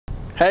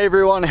Hey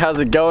everyone, how's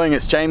it going?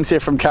 It's James here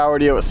from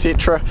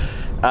Audio.etc.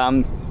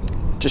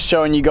 Just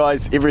showing you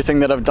guys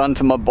everything that I've done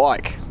to my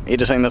bike.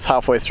 Editing this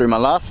halfway through my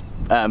last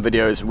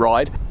video's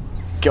ride.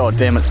 God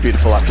damn, it's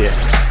beautiful up here.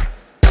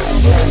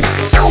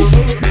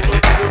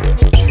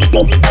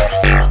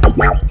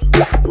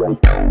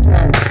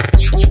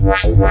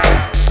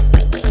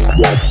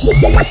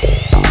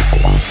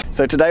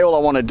 So today all I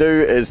want to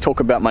do is talk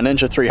about my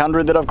Ninja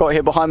 300 that I've got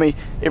here behind me,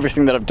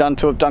 everything that I've done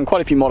to it. I've done quite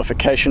a few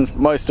modifications,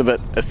 most of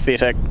it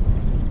aesthetic.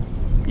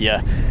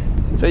 Yeah.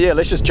 So yeah,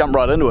 let's just jump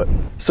right into it.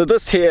 So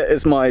this here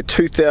is my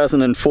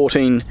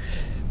 2014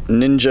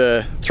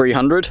 Ninja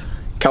 300,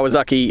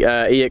 Kawasaki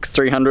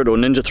EX300 or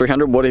Ninja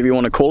 300, whatever you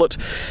want to call it.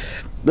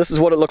 This is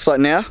what it looks like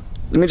now.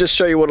 Let me just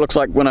show you what it looks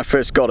like when I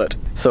first got it.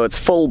 So it's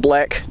full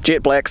black,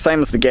 jet black,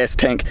 same as the gas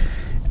tank.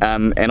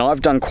 And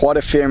I've done quite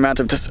a fair amount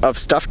of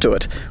stuff to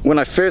it. When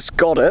I first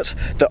got it,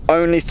 the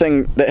only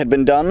thing that had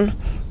been done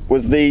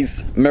was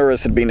these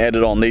mirrors had been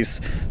added on,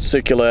 these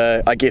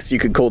circular, I guess you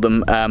could call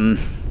them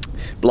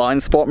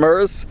blind spot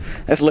mirrors.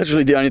 That's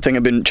literally the only thing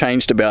had been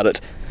changed about it.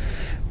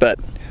 But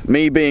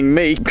me being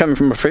me, coming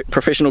from a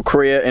professional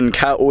career in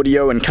car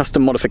audio and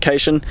custom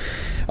modification,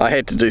 I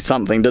had to do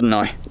something, didn't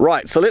I?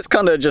 Right, so let's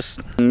kind of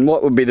just,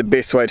 what would be the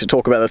best way to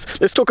talk about this?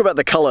 Let's talk about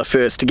the colour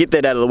first, to get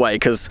that out of the way,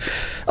 because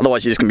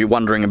otherwise you're just going to be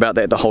wondering about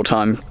that the whole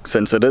time,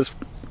 since it is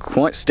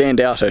quite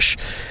standout-ish.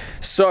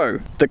 So,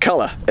 the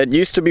colour, it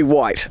used to be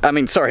white,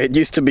 it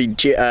used to be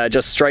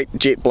just straight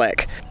jet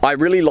black. I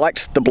really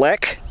liked the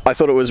black. I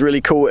thought it was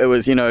really cool. It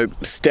was, you know,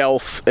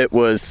 stealth, it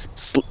was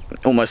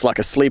almost like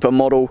a sleeper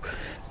model.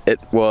 It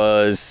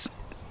was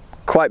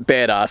quite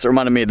badass. It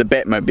reminded me of the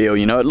Batmobile,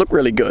 you know, it looked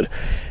really good.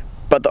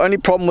 But the only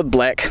problem with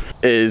black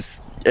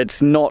is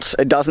it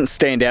doesn't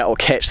stand out or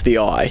catch the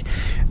eye.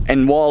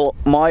 And while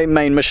my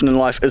main mission in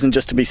life isn't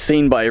just to be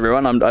seen by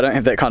everyone, I don't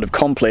have that kind of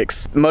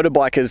complex,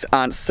 motorbikers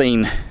aren't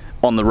seen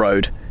on the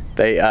road.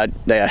 They are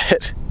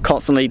hit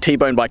constantly,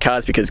 T-boned by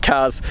cars, because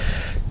cars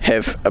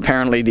have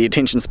apparently the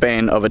attention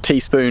span of a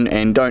teaspoon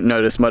and don't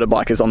notice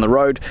motorbikers on the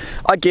road.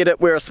 I get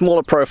it, we're a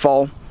smaller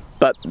profile,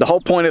 but the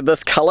whole point of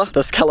this colour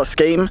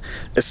scheme,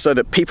 is so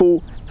that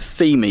people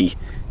see me.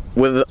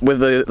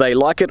 Whether they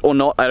like it or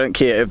not, I don't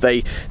care. If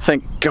they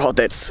think, God,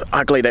 that's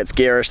ugly, that's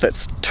garish,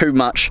 that's too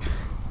much,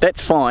 that's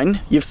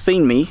fine. You've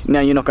seen me, now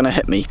you're not going to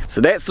hit me.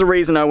 So that's the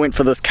reason I went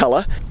for this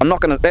colour. I'm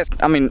not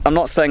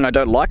saying I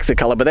don't like the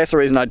colour, but that's the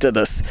reason I did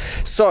this.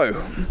 So,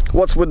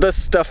 what's with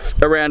this stuff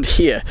around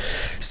here?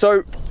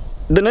 So,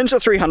 the Ninja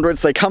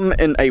 300s, they come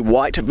in a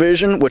white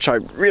version, which I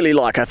really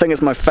like. I think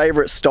it's my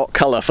favourite stock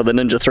colour for the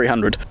Ninja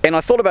 300. And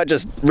I thought about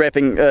just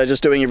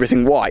doing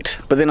everything white.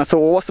 But then I thought,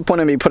 well, what's the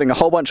point of me putting a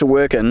whole bunch of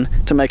work in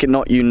to make it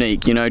not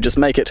unique? You know, just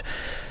make it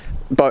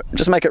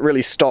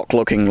really stock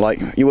looking,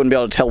 like you wouldn't be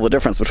able to tell the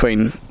difference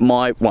between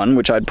my one,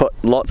 which I'd put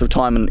lots of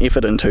time and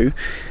effort into,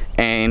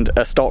 and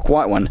a stock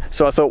white one.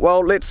 So I thought, well,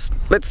 let's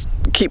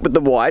keep with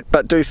the white,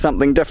 but do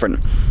something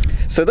different.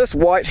 So this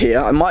white here,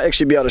 I might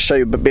actually be able to show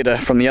you a bit better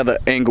from the other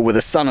angle where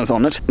the sun is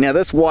on it. Now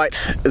this white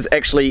is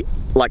actually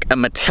like a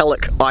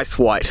metallic ice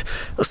white.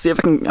 Let's see if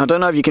I don't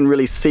know if you can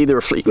really see the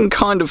reflection. You can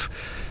kind of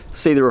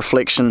see the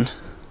reflection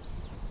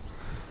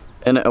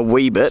in it a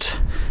wee bit.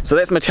 So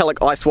that's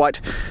metallic ice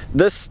white.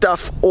 This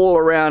stuff all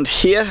around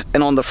here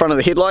and on the front of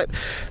the headlight,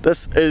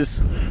 this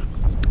is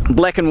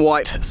black and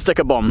white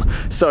sticker bomb.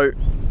 So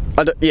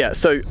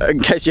so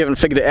in case you haven't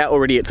figured it out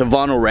already, it's a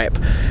vinyl wrap.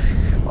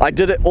 I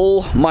did it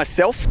all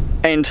myself,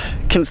 and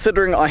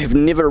considering I have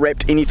never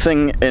wrapped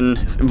anything in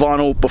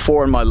vinyl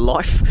before in my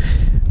life,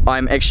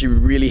 I'm actually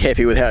really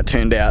happy with how it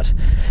turned out.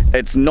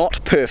 It's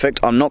not perfect,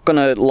 I'm not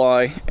gonna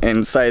lie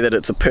and say that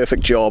it's a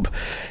perfect job.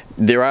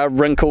 There are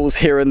wrinkles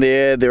here and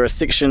there are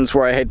sections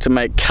where I had to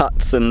make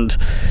cuts, and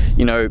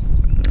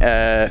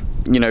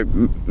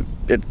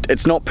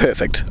it's not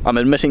perfect. I'm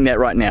admitting that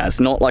right now. It's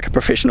not like a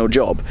professional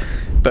job.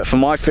 But for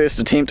my first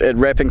attempt at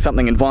wrapping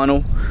something in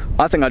vinyl,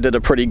 I think I did a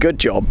pretty good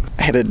job.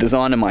 I had a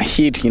design in my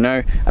head, you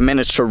know. I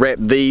managed to wrap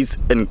these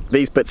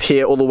bits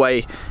here all the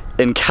way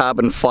in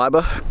carbon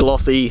fiber,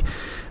 glossy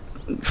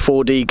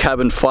 4D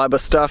carbon fiber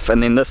stuff,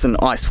 and then this in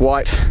ice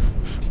white.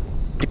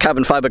 The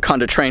carbon fiber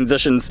kind of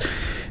transitions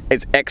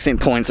as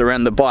accent points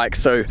around the bike,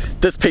 so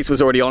this piece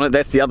was already on it.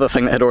 That's the other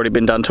thing that had already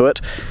been done to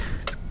it.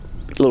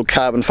 Little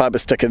carbon fiber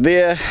sticker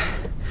there.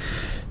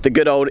 The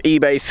good old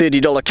eBay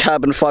 $30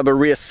 carbon fiber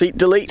rear seat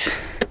delete.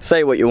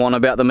 Say what you want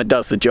about them, it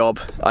does the job.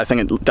 I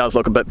think it does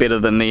look a bit better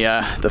than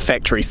the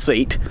factory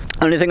seat.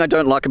 Only thing I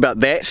don't like about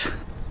that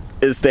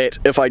is that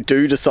if I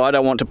do decide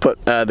I want to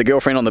put the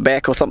girlfriend on the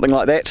back or something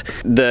like that,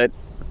 the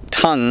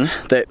tongue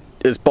that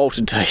is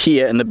bolted to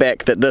here in the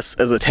back that this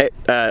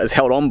is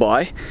held on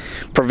by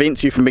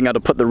prevents you from being able to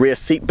put the rear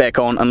seat back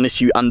on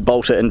unless you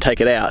unbolt it and take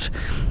it out.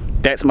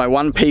 That's my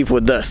one peeve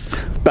with this.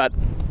 But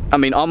I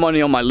mean, I'm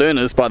only on my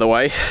learners, by the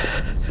way,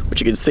 which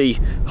you can see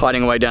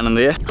hiding away down in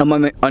there. I'm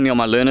only on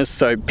my learners,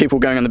 so people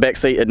going in the back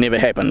seat, it never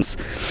happens.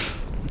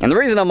 And the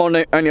reason I'm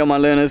only on my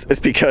learners is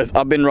because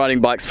I've been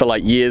riding bikes for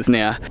like years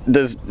now.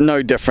 There's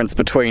no difference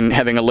between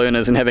having a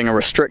learners and having a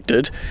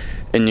restricted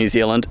in New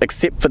Zealand,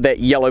 except for that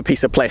yellow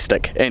piece of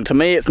plastic. And to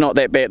me, it's not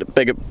that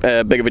big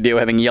of a deal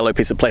having a yellow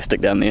piece of plastic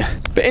down there.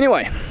 But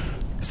anyway,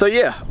 so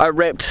yeah, I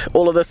wrapped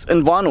all of this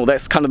in vinyl.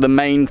 That's kind of the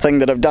main thing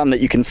that I've done that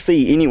you can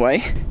see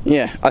anyway.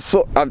 Yeah, I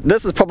thought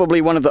this is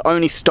probably one of the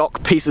only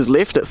stock pieces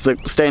left. It's the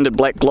standard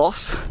black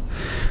gloss.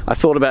 I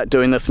thought about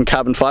doing this in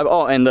carbon fiber.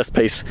 Oh, and this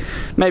piece.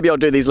 Maybe I'll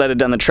do these later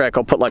down the track.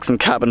 I'll put like some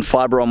carbon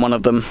fiber on one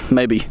of them,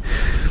 maybe.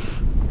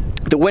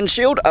 The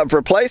windshield I've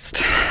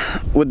replaced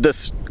with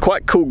this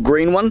quite cool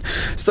green one.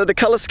 So the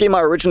color scheme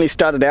I originally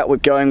started out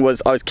with going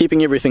was I was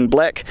keeping everything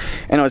black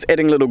and I was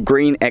adding little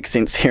green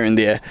accents here and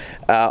there.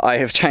 I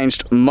have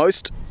changed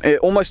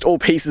almost all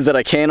pieces that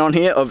I can on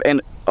here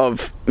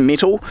of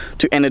metal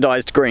to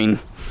anodized green.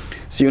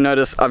 So you'll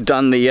notice I've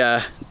done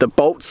the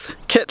bolts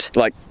kit,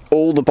 like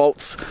all the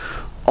bolts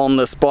on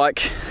this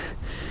bike,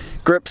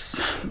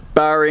 grips,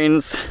 bar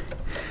ends,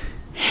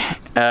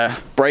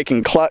 brake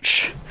and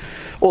clutch,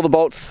 all the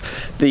bolts.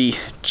 The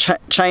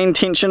chain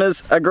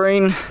tensioners are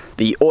green,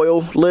 the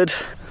oil lid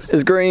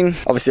is green.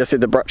 Obviously I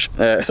said the brush,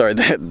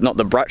 not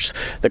the brush,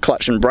 the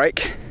clutch and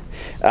brake.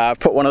 I've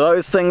put one of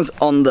those things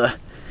on the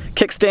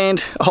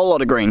kickstand, a whole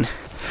lot of green.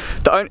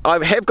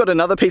 I have got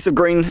another piece of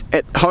green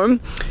at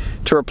home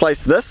to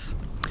replace this,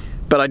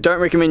 but I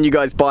don't recommend you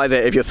guys buy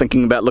that if you're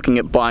thinking about looking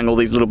at buying all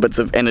these little bits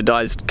of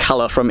anodized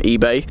color from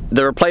eBay.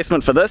 The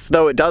replacement for this,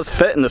 though it does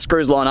fit and the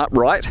screws line up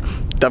right,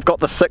 they've got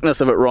the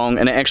thickness of it wrong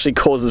and it actually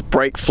causes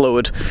brake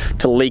fluid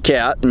to leak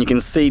out, and you can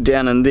see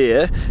down in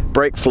there,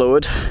 brake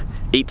fluid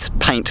eats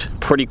paint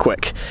pretty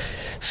quick.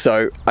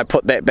 So I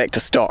put that back to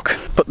stock.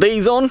 Put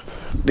these on,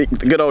 the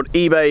good old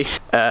eBay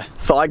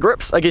thigh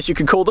grips, I guess you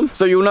could call them.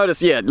 So you'll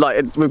notice, yeah,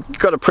 we've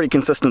got a pretty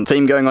consistent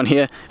theme going on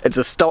here. It's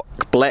a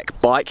stock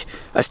black bike.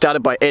 I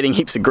started by adding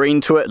heaps of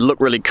green to it. It looked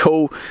really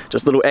cool,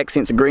 just little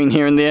accents of green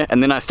here and there,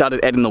 and then I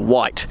started adding the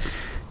white.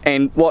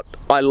 And what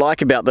I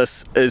like about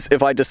this is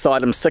if I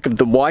decide I'm sick of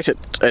the white,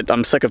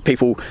 I'm sick of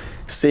people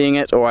seeing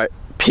it, or it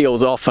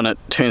peels off and it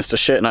turns to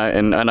shit and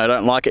I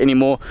don't like it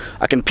anymore,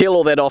 I can peel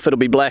all that off, it'll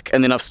be black,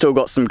 and then I've still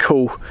got some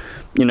cool,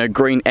 you know,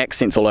 green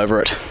accents all over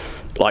it,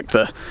 like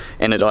the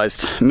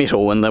anodized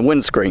metal and the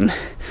windscreen.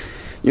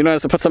 You'll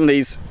notice I put some of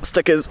these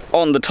stickers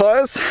on the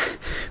tires.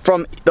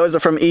 Those are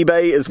from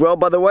eBay as well,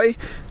 by the way.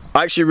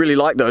 I actually really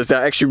like those.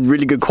 They're actually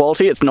really good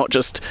quality. It's not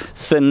just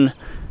thin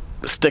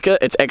sticker,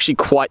 it's actually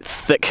quite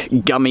thick,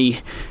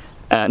 gummy,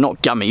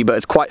 not gummy, but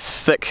it's quite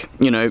thick,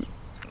 you know,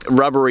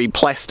 rubbery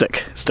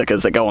plastic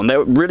stickers that go on.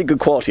 They're really good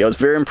quality. I was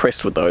very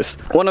impressed with those.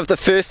 One of the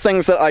first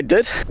things that I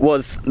did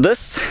was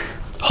this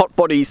Hot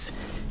Bodies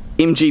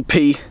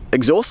MGP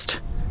exhaust,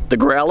 the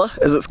Growler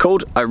as it's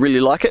called. I really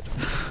like it.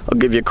 I'll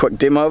give you a quick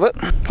demo of it.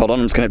 Hold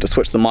on, I'm just gonna have to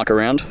switch the mic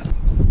around.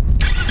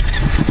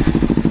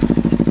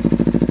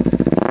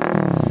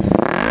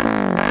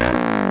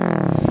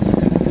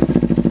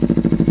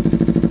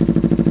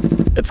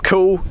 It's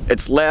cool,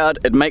 it's loud,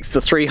 it makes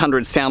the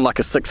 300 sound like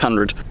a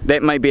 600.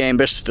 That may be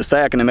ambitious to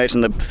say. I can imagine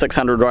the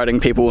 600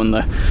 riding people in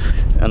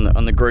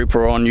the group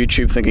or on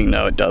YouTube thinking,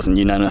 no it doesn't,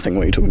 you know nothing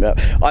what you're talking about.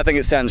 I think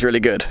it sounds really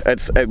good.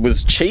 It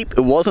was cheap,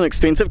 it wasn't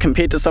expensive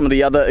compared to some of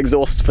the other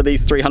exhausts for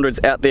these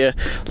 300s out there,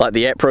 like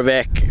the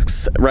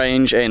Aprovac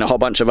range and a whole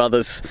bunch of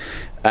others.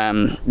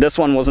 This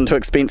one wasn't too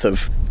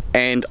expensive,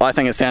 and I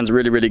think it sounds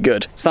really, really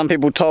good. Some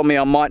people told me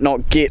I might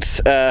not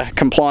get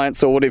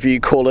compliance or whatever you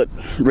call it,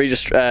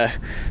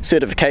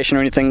 certification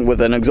or anything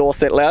with an exhaust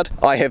that loud.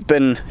 I have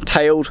been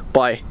tailed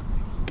by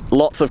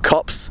lots of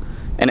cops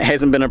and it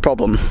hasn't been a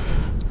problem.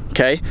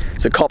 Okay,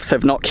 so cops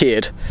have not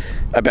cared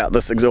about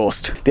this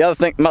exhaust. The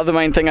other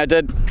main thing I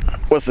did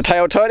was the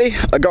tail tidy.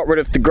 I got rid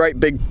of the great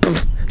big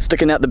poof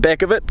sticking out the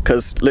back of it,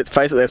 because let's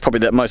face it, that's probably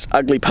the most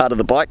ugly part of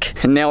the bike.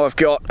 And now I've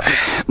got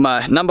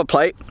my number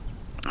plate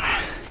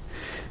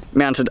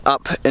mounted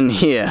up in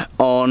here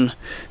on,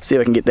 see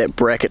if I can get that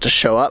bracket to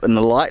show up in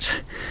the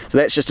light. So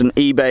that's just an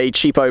eBay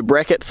cheapo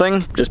bracket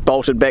thing, just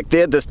bolted back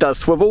there. This does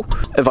swivel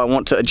if I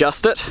want to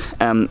adjust it,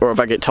 or if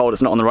I get told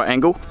it's not on the right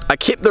angle. I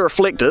kept the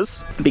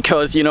reflectors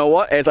because, you know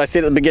what, as I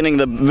said at the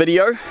beginning of the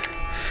video,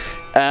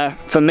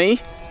 for me,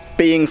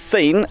 being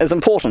seen is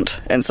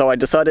important, and so I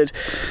decided,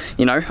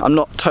 you know, I'm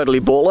not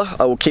totally baller,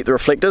 I will keep the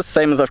reflectors,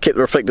 same as I've kept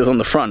the reflectors on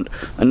the front.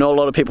 I know a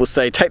lot of people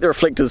say take the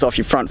reflectors off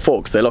your front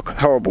forks, they look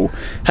horrible.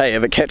 Hey,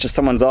 if it catches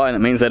someone's eye and it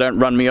means they don't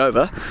run me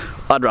over,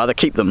 I'd rather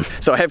keep them.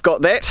 So I have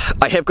got that.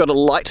 I have got a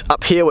light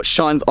up here which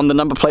shines on the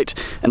number plate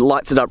and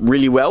lights it up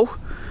really well.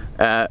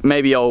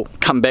 Maybe I'll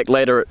come back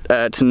later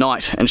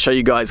tonight and show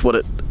you guys what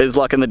it is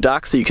like in the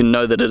dark, so you can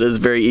know that it is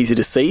very easy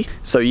to see.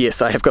 So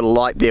yes, I have got a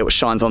light there which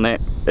shines on that.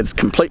 It's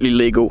completely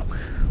legal,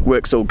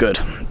 works all good.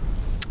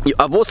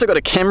 I've also got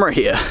a camera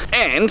here,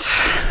 and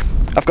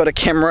I've got a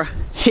camera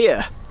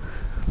here,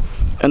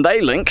 and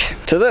they link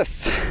to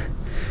this.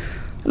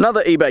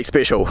 Another eBay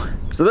special.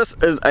 So this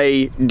is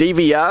a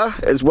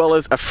DVR as well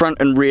as a front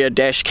and rear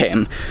dash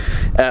cam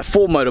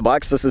for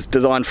motorbikes. This is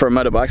designed for a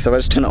motorbike, so if I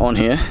just turn it on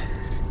here,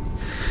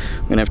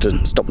 gonna have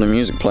to stop the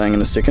music playing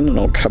in a second, and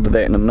I'll cover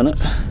that in a minute.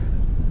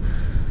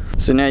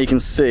 So now you can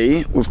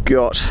see we've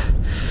got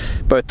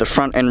both the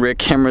front and rear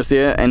cameras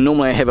there, and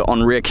normally I have it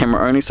on rear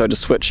camera only, so I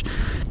just switch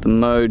the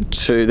mode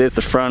to, there's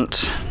the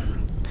front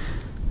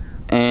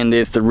and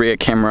there's the rear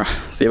camera.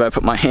 See if I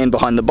put my hand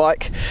behind the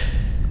bike,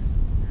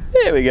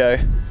 there we go.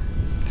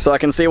 So I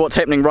can see what's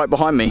happening right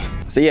behind me.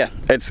 So yeah,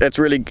 it's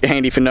really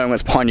handy for knowing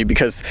what's behind you,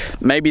 because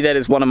maybe that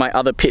is one of my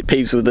other pet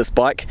peeves with this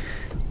bike.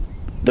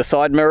 The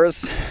side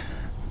mirrors,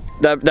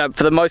 they're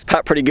for the most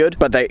part pretty good,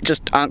 but they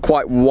just aren't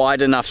quite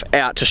wide enough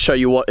out to show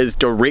you what is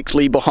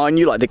directly behind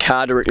you, like the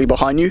car directly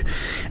behind you.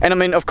 And I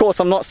mean, of course,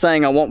 I'm not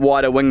saying I want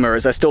wider wing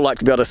mirrors. I still like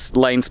to be able to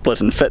lane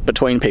split and fit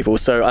between people,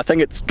 so I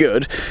think it's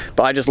good,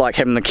 but I just like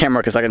having the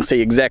camera because I can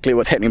see exactly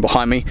what's happening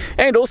behind me.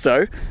 And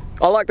also,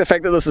 I like the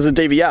fact that this is a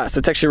DVR, so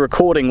it's actually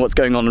recording what's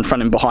going on in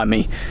front and behind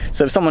me.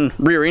 So if someone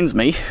rear ends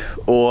me,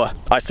 or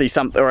I see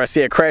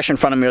a crash in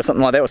front of me or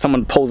something like that, or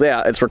someone pulls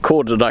out, it's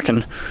recorded. I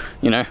can,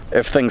 you know,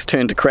 if things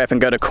turn to crap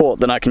and go to court,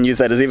 then I can use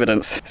that as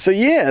evidence. So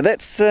yeah,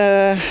 that's,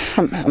 I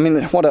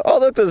mean, oh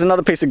look, there's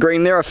another piece of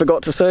green there I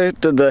forgot to say.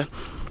 Did the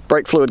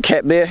brake fluid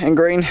cap there in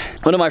green.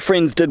 One of my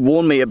friends did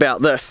warn me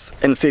about this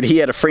and said he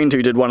had a friend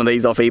who did one of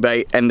these off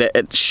eBay and that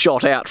it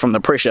shot out from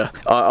the pressure.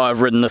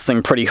 I've ridden this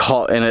thing pretty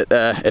hot and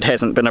it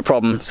hasn't been a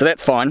problem, so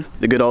that's fine.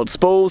 The good old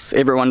spools,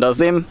 everyone does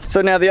them.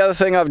 So now the other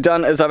thing I've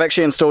done is I've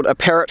actually installed a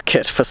Parrot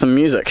kit for some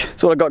music.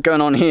 So what I've got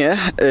going on here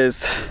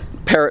is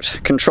Parrot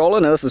controller.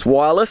 Now this is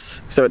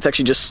wireless, so it's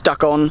actually just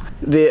stuck on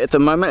there at the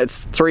moment.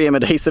 It's 3M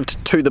adhesive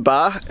to the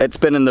bar. It's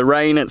been in the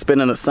rain, it's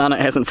been in the sun, it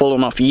hasn't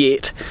fallen off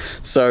yet,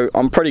 so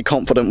I'm pretty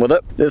confident with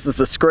it. This is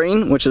the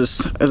screen, which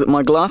is it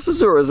my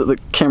glasses or is it the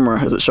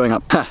camera? Is it showing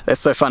up?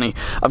 That's so funny.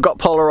 I've got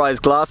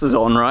polarized glasses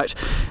on, right?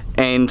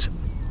 And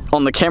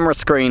on the camera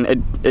screen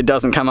it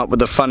doesn't come up with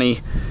the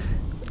funny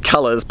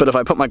colors, but if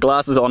I put my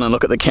glasses on and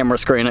look at the camera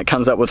screen, it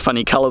comes up with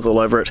funny colors all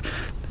over it.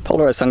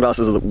 Polarized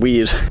sunglasses are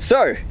weird.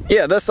 So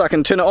yeah, this I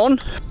can turn it on.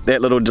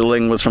 That little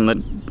ding was from the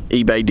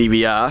eBay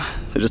DVR,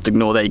 so just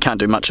ignore that. You can't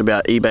do much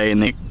about eBay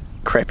and their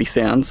crappy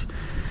sounds.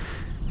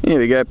 Here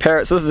we go,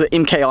 Parrot. So this is an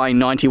MKI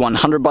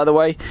 9100, by the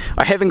way.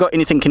 I haven't got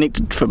anything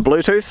connected for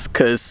Bluetooth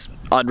because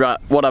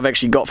what I've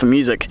actually got for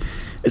music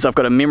is I've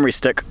got a memory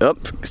stick. Oh,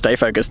 stay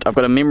focused. I've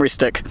got a memory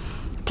stick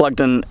plugged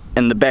in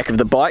the back of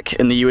the bike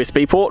in the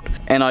USB port,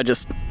 and I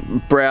just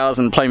browse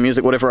and play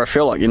music whatever I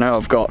feel like. You know,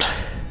 I've got.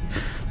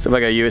 So if I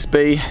go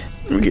USB,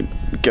 we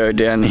could go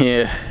down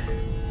here,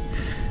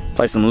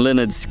 play some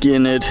Lynyrd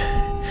Skynyrd,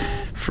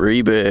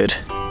 Freebird,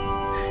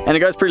 and it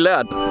goes pretty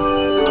loud.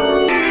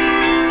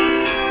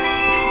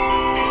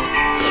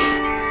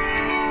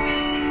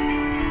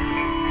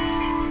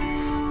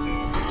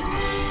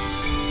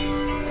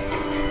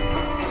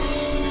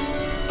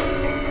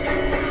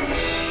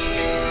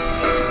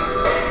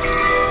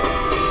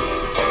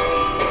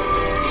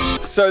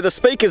 So the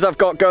speakers I've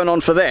got going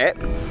on for that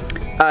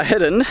are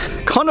hidden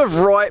kind of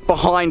right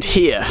behind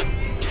here.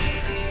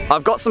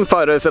 I've got some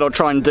photos that I'll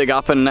try and dig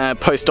up and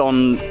post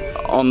on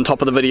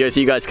top of the video so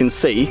you guys can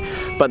see,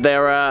 but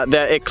they're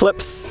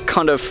Eclipse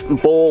kind of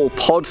ball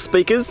pod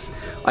speakers.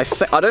 I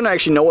don't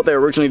actually know what they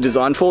were originally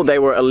designed for. They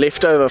were a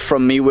leftover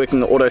from me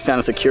working at Auto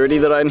Sound Security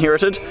that I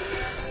inherited,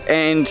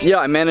 and yeah,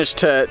 I managed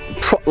to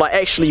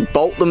actually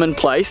bolt them in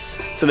place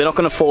so they're not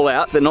going to fall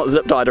out. They're not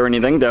zip tied or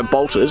anything, they're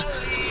bolted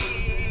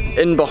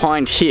in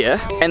behind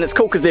here, and it's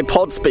cool because they're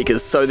pod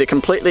speakers, so they're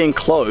completely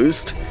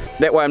enclosed.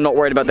 That way I'm not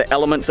worried about the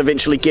elements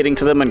eventually getting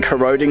to them and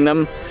corroding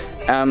them.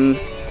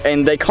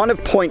 And they kind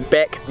of point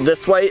back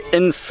this way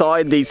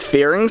inside these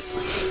fairings.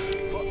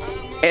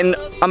 And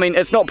I mean,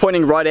 it's not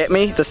pointing right at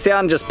me. The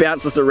sound just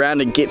bounces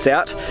around and gets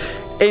out.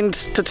 And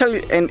to tell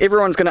you, and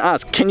everyone's going to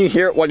ask, can you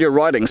hear it while you're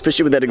riding,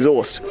 especially with that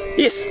exhaust?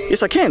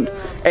 Yes I can.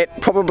 At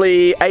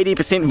probably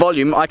 80%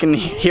 volume, I can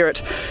hear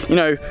it, you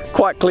know,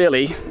 quite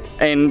clearly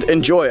and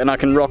enjoy it, and I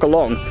can rock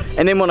along.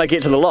 And then when I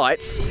get to the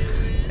lights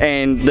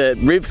and the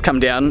revs come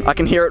down, I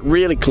can hear it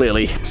really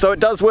clearly. So it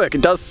does work,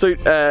 it does suit,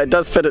 it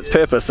does fit its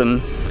purpose,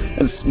 and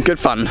it's good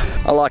fun.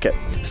 I like it.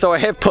 So I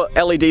have put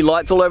LED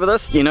lights all over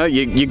this. You know,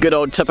 your good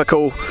old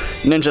typical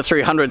Ninja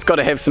 300's got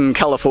to have some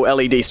colourful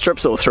LED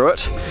strips all through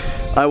it.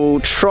 I will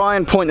try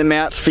and point them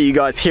out for you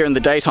guys here in the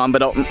daytime,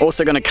 but I'm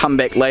also going to come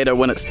back later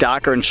when it's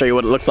darker and show you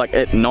what it looks like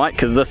at night,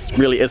 because this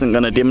really isn't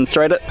going to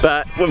demonstrate it.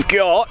 But we've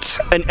got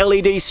an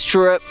LED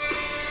strip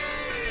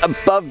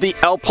above the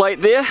L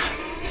plate there.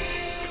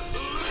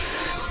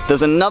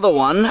 There's another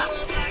one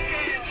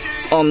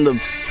on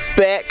the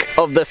back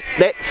of this,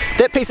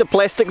 that piece of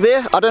plastic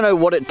there. I don't know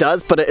what it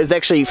does, but it is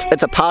actually,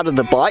 it's a part of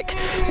the bike,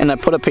 and I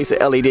put a piece of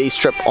LED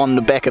strip on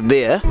the back of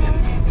there.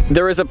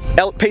 There is a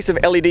piece of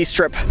LED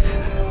strip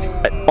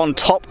on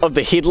top of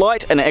the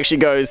headlight, and it actually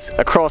goes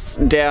across,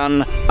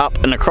 down,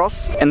 up and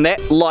across, and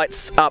that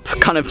lights up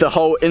kind of the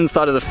whole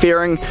inside of the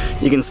fairing.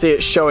 You can see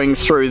it showing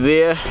through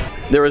there.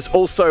 There is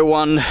also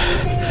one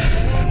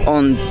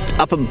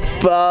up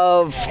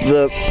above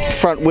the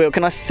front wheel.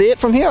 Can I see it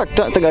from here? I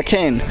don't think I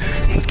can.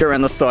 Let's go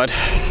around this side.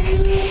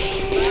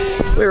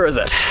 Where is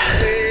it?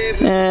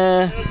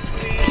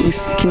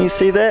 Can you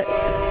see that?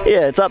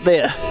 Yeah, it's up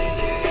there.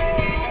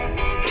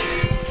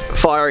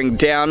 Firing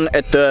down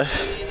at the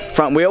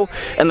front wheel,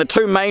 and the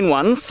two main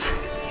ones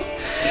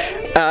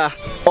are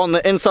on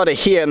the inside of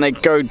here, and they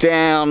go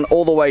down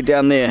all the way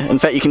down there. In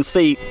fact, you can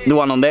see the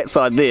one on that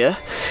side there,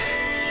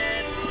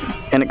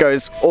 and it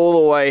goes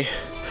all the way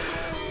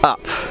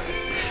up.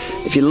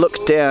 If you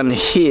look down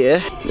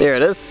here, there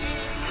it is.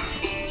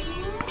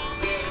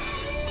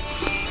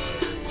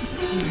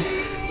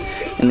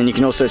 And then you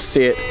can also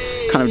see it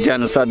kind of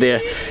down inside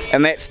there,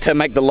 and that's to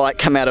make the light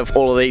come out of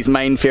all of these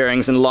main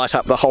fairings and light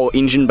up the whole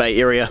engine bay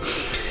area.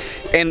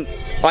 And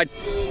I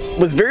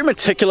was very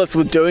meticulous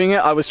with doing it.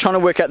 I was trying to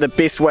work out the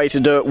best way to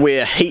do it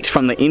where heat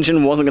from the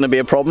engine wasn't going to be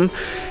a problem,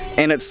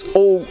 and it's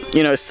all,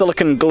 you know,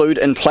 silicone glued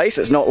in place.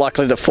 It's not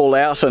likely to fall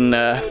out and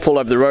fall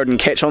over the road and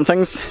catch on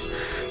things.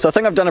 So I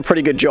think I've done a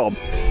pretty good job.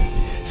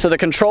 So the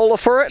controller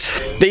for it,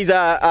 these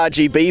are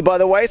RGB by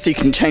the way, so you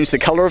can change the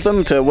color of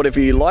them to whatever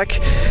you like.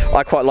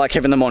 I quite like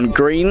having them on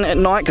green at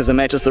night because it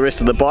matches the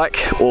rest of the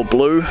bike, or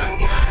blue.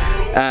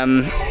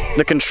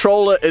 The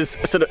controller is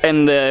sort of,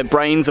 and the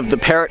brains of the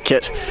Parrot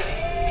kit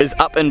is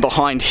up in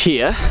behind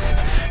here.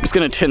 I'm just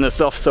going to turn this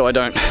off so I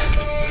don't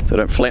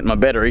flatten my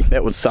battery.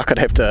 That would suck. I'd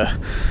have to,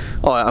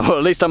 oh, well,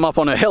 at least I'm up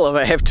on a hill. If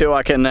I have to,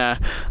 I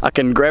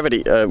can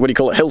gravity,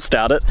 hill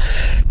start it.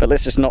 But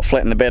let's just not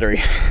flatten the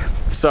battery.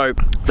 So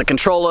the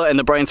controller and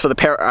the brains for the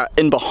Parrot are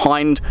in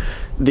behind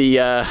the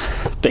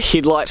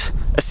headlight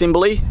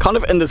assembly, kind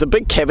of, and there's a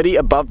big cavity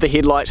above the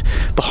headlight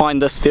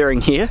behind this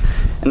fairing here,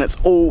 and it's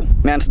all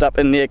mounted up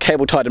in there,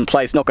 cable tied in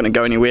place, not going to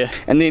go anywhere.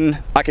 And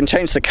then I can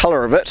change the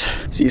color of it.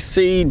 So you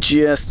see,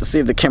 just to see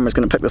if the camera's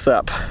going to pick this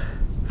up.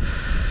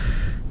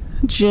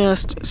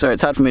 So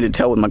it's hard for me to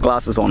tell with my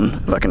glasses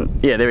on. If I can,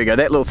 yeah, there we go,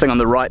 that little thing on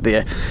the right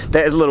there,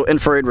 that is a little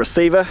infrared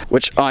receiver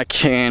which I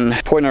can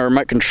point a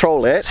remote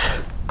control at.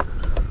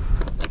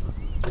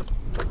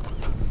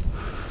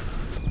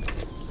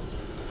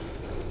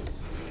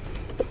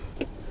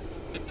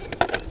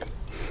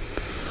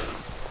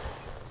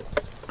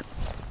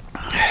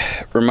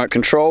 Remote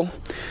control,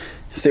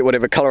 set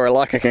whatever color I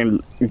like. At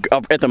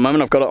the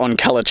moment I've got it on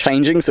color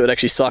changing, so it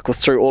actually cycles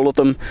through all of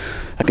them.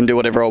 I can do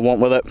whatever I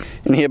want with it.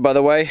 And here, by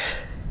the way,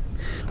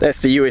 that's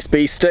the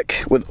USB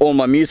stick with all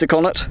my music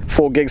on it,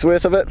 4 gigs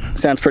worth of it.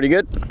 Sounds pretty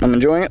good, I'm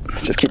enjoying it.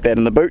 Just keep that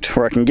in the boot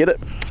where I can get it.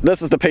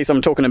 This is the piece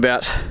I'm talking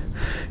about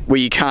where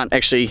you can't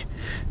actually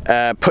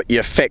put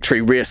your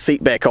factory rear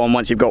seat back on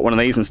once you've got one of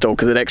these installed,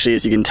 because it actually,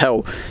 as you can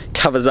tell,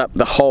 covers up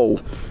the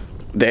hole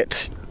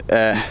that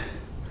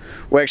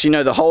well, actually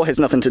no, the hole has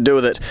nothing to do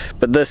with it,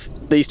 but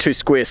these two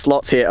square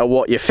slots here are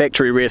what your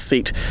factory rear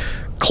seat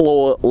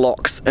claw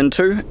locks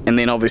into, and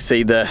then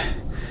obviously the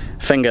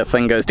finger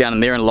thing goes down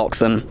in there and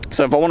locks in.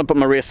 So if I want to put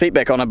my rear seat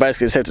back on, I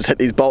basically just have to take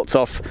these bolts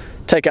off,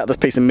 take out this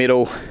piece of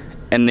metal,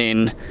 and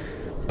then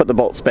put the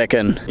bolts back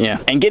in.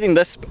 Yeah, and getting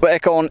this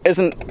back on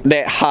isn't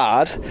that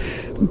hard,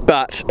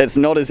 but it's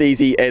not as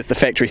easy as the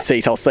factory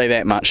seat, I'll say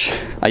that much.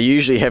 I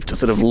usually have to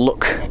sort of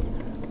look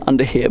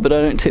under here, but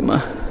I don't tip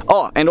my...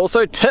 Oh, and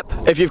also tip,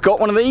 if you've got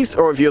one of these,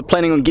 or if you're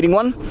planning on getting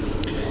one,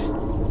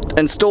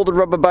 install the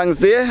rubber bungs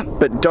there,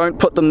 but don't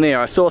put them there.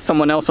 I saw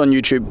someone else on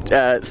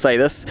YouTube say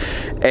this,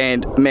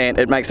 and man,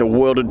 it makes a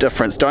world of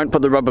difference. Don't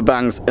put the rubber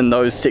bungs in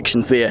those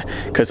sections there,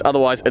 because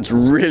otherwise it's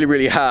really,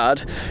 really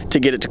hard to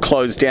get it to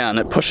close down.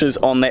 It pushes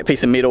on that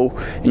piece of metal,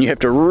 and you have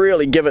to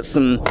really give it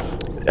some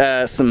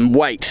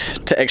weight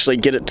to actually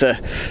get it to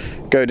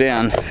go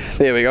down.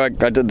 There we go, I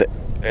did that,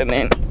 and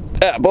then,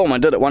 boom, I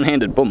did it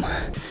one-handed, boom.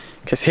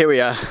 Because here we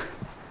are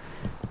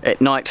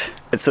at night.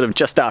 It's sort of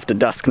just after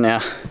dusk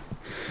now.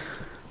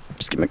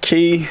 Just get my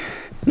key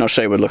and I'll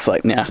show you what it looks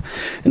like now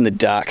in the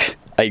dark.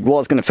 I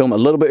was going to film a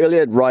little bit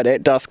earlier, right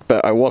at dusk,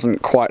 but I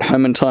wasn't quite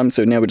home in time,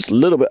 so now we're just a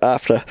little bit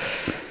after.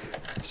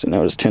 So now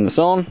I'll just turn this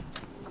on.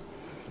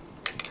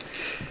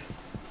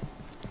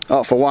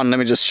 Oh, for one, let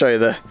me just show you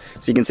so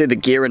you can see the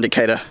gear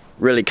indicator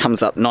really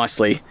comes up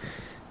nicely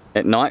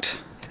at night.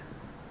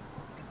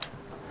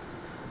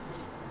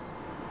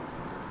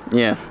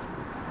 Yeah.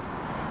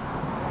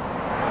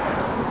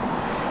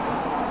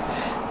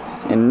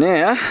 And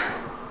now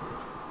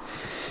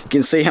you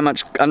can see how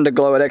much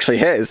underglow it actually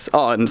has.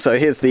 Oh, and so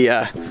here's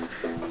the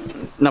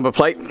number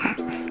plate.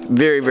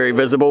 Very, very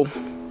visible.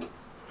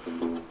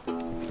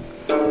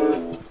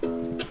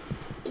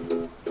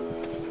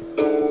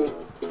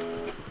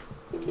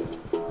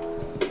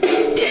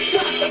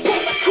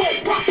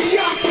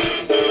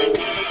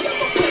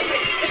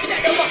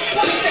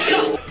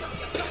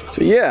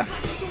 So yeah,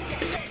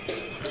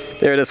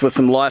 there it is with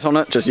some light on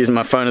it, just using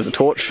my phone as a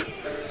torch.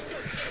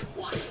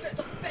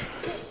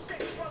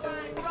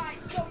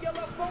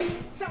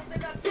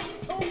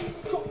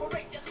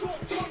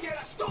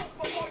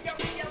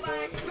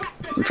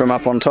 And from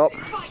up on top.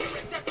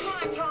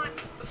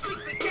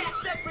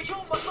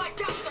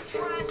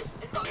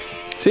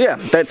 So yeah,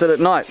 that's it at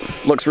night.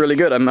 Looks really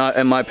good in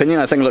my opinion.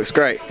 I think it looks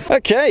great.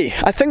 Okay,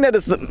 I think that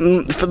is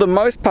for the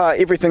most part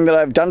everything that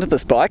I've done to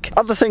this bike.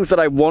 Other things that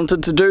I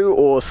wanted to do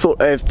or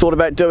I've thought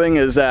about doing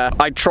is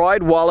I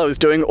tried while I was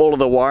doing all of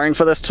the wiring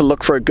for this to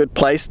look for a good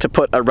place to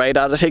put a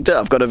radar detector.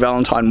 I've got a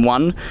Valentine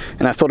 1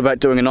 and I thought about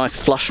doing a nice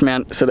flush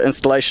mount sort of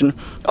installation.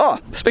 Oh,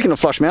 speaking of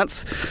flush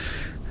mounts,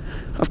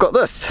 I've got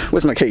this.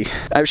 Where's my key?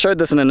 I've showed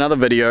this in another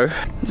video.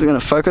 Is it going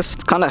to focus?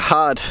 It's kind of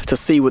hard to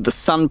see with the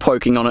sun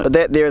poking on it, but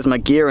that there is my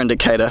gear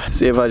indicator.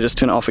 See if I just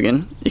turn it off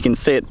again, you can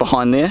see it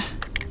behind there.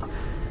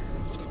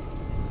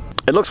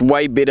 It looks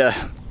way better.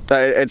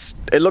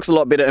 It looks a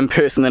lot better in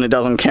person than it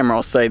does on camera.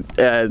 I'll say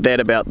that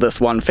about this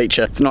one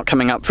feature. It's not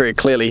coming up very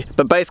clearly,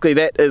 but basically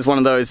that is one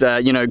of those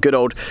you know, good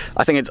old,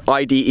 I think it's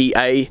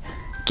IDEA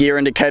gear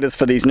indicators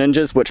for these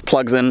Ninjas, which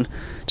plugs in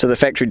to the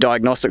factory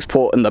diagnostics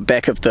port in the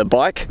back of the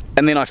bike.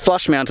 And then I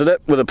flush mounted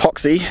it with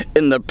epoxy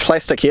in the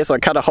plastic here, so I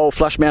cut a hole,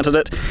 flush mounted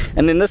it,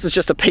 and then this is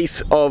just a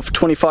piece of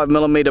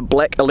 25mm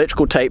black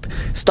electrical tape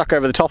stuck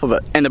over the top of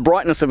it. And the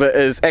brightness of it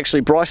is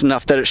actually bright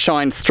enough that it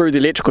shines through the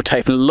electrical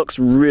tape and it looks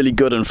really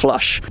good and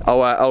flush.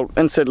 I'll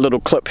insert a little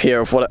clip here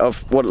of what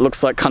it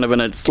looks like kind of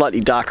in a slightly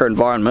darker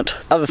environment.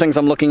 Other things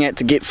I'm looking at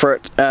to get for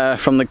it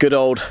from the good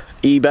old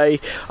eBay,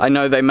 I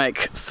know they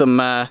make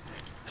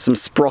some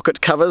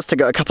sprocket covers to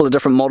go, a couple of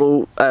different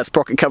model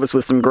sprocket covers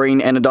with some green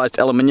anodized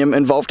aluminium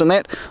involved in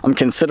that. I'm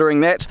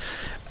considering that.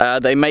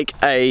 They make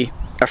a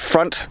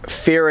front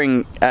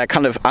fairing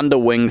kind of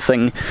underwing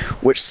thing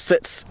which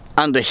sits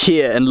under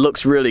here and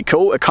looks really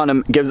cool. It kind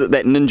of gives it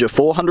that Ninja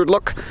 400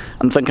 look.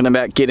 I'm thinking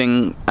about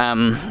getting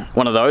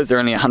one of those. They're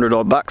only $100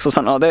 odd bucks or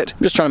something like that.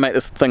 I'm just trying to make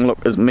this thing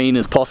look as mean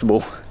as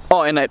possible.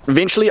 Oh, and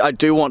eventually I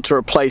do want to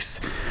replace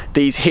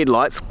these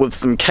headlights with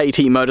some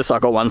KT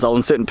motorcycle ones. I'll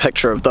insert a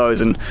picture of those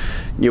and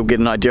you'll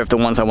get an idea of the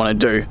ones I want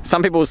to do.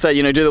 Some people say,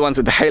 you know, do the ones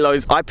with the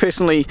halos.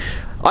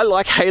 I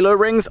like halo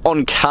rings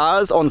on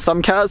cars, on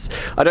some cars.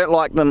 I don't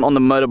like them on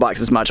the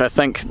motorbikes as much. I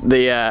think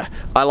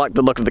I like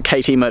the look of the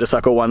KT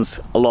motorcycle ones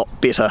a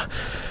lot better.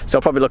 So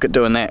I'll probably look at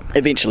doing that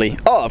eventually.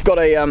 Oh, I've got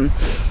a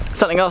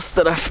something else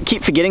that I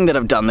keep forgetting that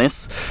I've done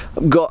this.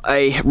 I've got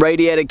a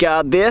radiator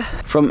guard there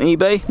from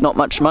eBay, not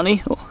much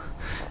money.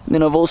 And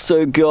then I've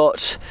also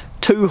got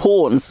 2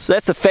 horns. So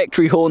that's the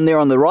factory horn there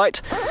on the right.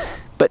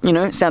 But you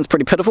know, it sounds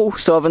pretty pitiful,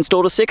 so I've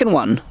installed a second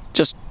one.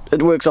 Just,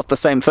 it works off the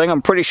same thing.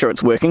 I'm pretty sure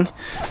it's working.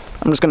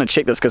 I'm just going to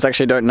check this because I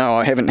actually don't know.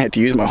 I haven't had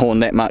to use my horn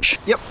that much.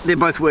 Yep, they're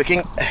both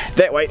working.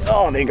 That way,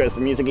 oh, there goes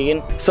the music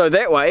again. So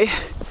that way,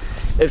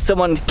 if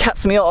someone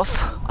cuts me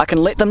off, I can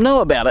let them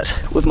know about it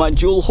with my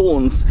dual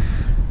horns.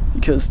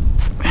 Because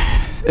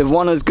if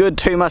one is good,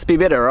 2 must be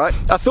better, right?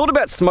 I thought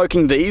about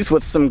smoking these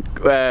with some,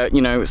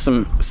 you know,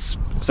 some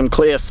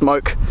clear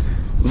smoke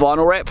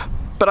vinyl wrap,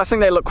 but I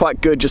think they look quite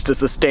good just as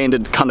the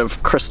standard kind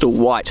of crystal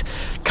white.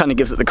 Kind of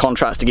gives it the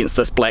contrast against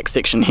this black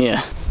section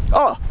here.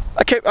 Oh,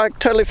 I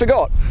totally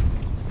forgot.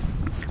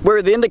 Where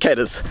are the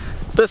indicators?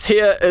 This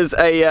here is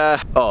a,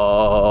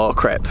 oh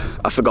crap,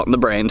 I've forgotten the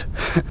brand.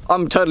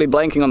 I'm totally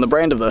blanking on the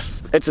brand of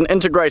this. It's an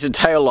integrated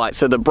tail light,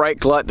 so the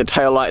brake light, the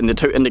tail light, and the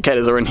 2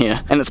 indicators are in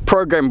here. And it's a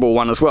programmable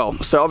one as well.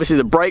 So obviously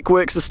the brake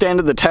works as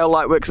standard, the tail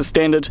light works as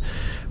standard.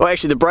 Well,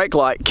 actually the brake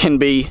light can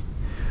be,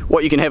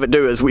 what you can have it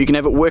do is you can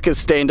have it work as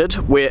standard,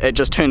 where it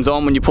just turns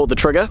on when you pull the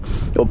trigger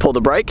or pull the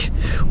brake,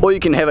 or you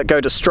can have it go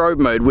to strobe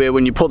mode, where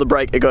when you pull the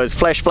brake it goes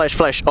flash, flash,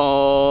 flash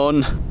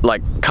on,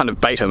 like kind of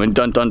Beethoven and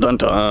dun dun dun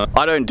dun.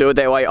 I don't do it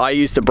that way. I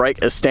use the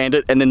brake as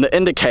standard, and then the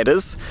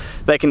indicators,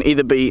 they can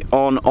either be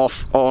on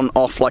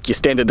off like your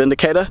standard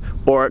indicator,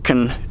 or it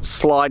can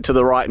slide to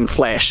the right and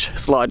flash,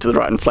 slide to the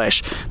right and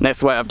flash. And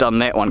that's the way I've done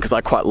that one because I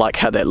quite like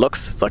how that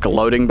looks. It's like a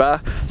loading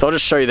bar. So I'll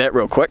just show you that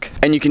real quick,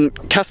 and you can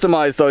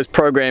customize those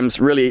programs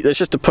really. There's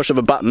just a push of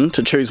a button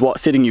to choose what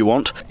setting you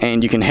want,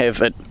 and you can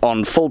have it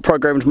on full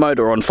programmed mode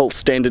or on full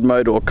standard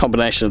mode, or a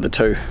combination of the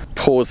 2.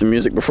 Pause the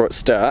music before it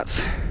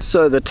starts.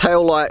 So the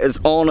tail light is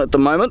on at the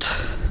moment.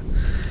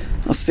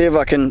 I'll see if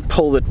I can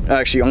pull the,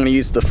 actually I'm going to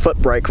use the foot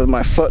brake with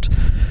my foot.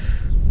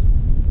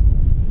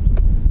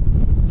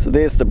 So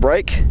there's the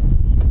brake.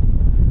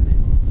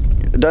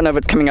 I don't know if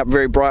it's coming up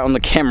very bright on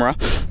the camera,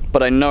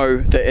 but I know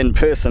that in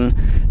person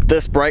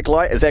this brake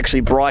light is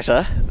actually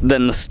brighter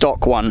than the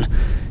stock one.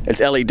 It's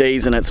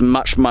LEDs and it's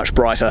much, much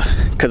brighter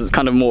because it's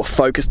kind of more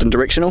focused and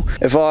directional.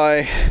 If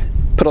I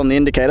put on the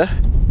indicator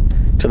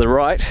to the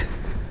right,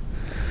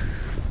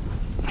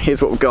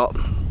 here's what we've got.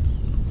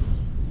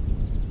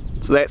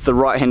 So that's the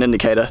right hand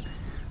indicator.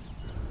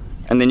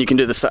 And then you can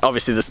do this,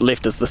 obviously this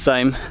left is the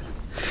same.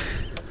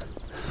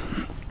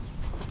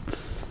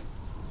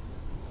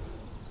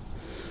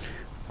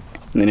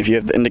 And then if you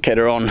have the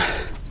indicator on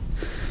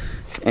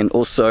and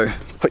also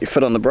put your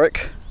foot on the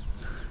brake,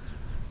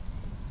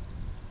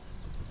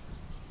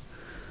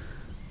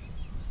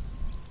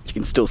 you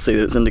can still see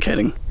that it's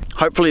indicating.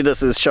 Hopefully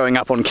this is showing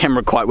up on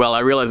camera quite well. I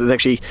realize it's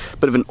actually a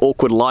bit of an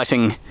awkward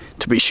lighting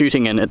to be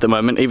shooting in at the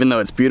moment, even though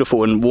it's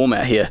beautiful and warm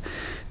out here.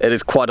 It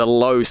is quite a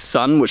low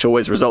sun, which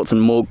always results in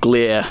more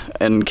glare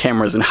in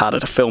cameras and harder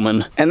to film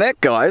in. And that,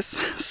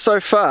 guys, so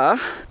far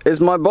is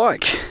my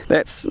bike.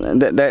 That's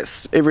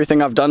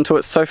everything I've done to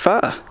it so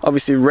far.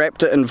 Obviously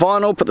wrapped it in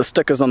vinyl, put the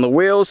stickers on the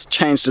wheels,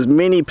 changed as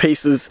many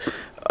pieces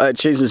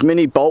choose as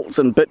many bolts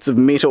and bits of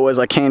metal as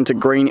I can to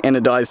green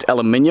anodized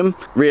aluminium.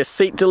 Rear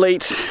seat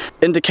delete,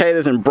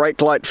 indicators and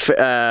brake light,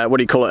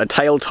 a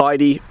tail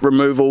tidy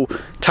removal,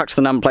 tucked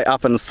the number plate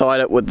up inside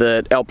it with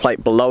the L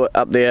plate below it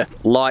up there,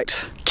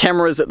 light,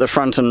 cameras at the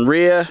front and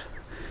rear,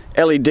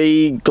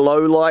 LED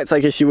glow lights, I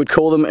guess you would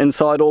call them,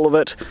 inside all of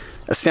it.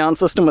 A sound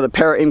system with a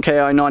Para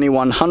MKI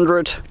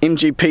 9100,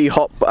 MGP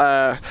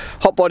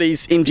Hot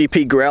Body's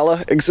MGP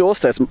Growler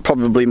exhaust. That's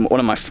probably one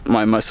of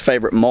my most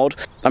favorite mod.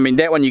 I mean,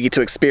 that one you get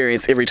to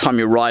experience every time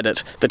you ride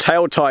it. The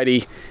tail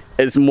tidy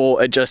is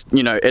more, it just,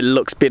 you know, it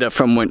looks better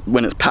from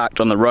when it's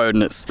parked on the road,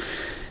 and it's,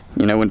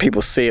 you know, when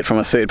people see it from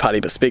a third-party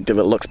perspective,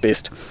 it looks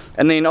best.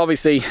 And then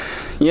obviously,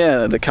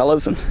 yeah, the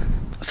colors. And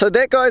so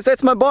that, guys,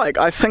 that's my bike.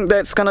 I think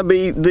that's gonna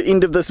be the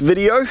end of this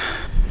video.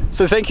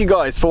 So thank you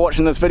guys for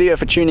watching this video,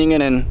 for tuning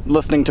in and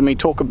listening to me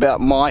talk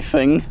about my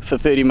thing for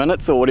 30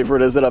 minutes or whatever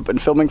it is that I've been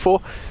filming for.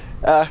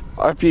 I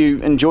hope you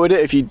enjoyed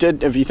it. If you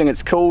did, if you think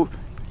it's cool,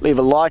 leave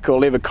a like or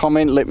leave a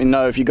comment. Let me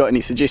know if you got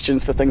any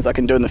suggestions for things I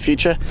can do in the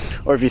future,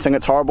 or if you think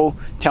it's horrible,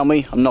 tell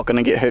me. I'm not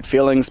gonna get hurt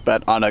feelings,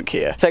 but I don't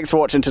care. Thanks for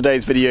watching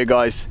today's video,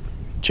 guys.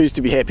 Choose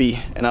to be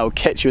happy, and I will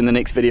catch you in the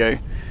next video,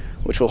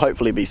 which will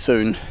hopefully be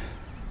soon.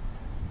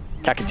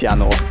 Kite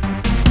Ano.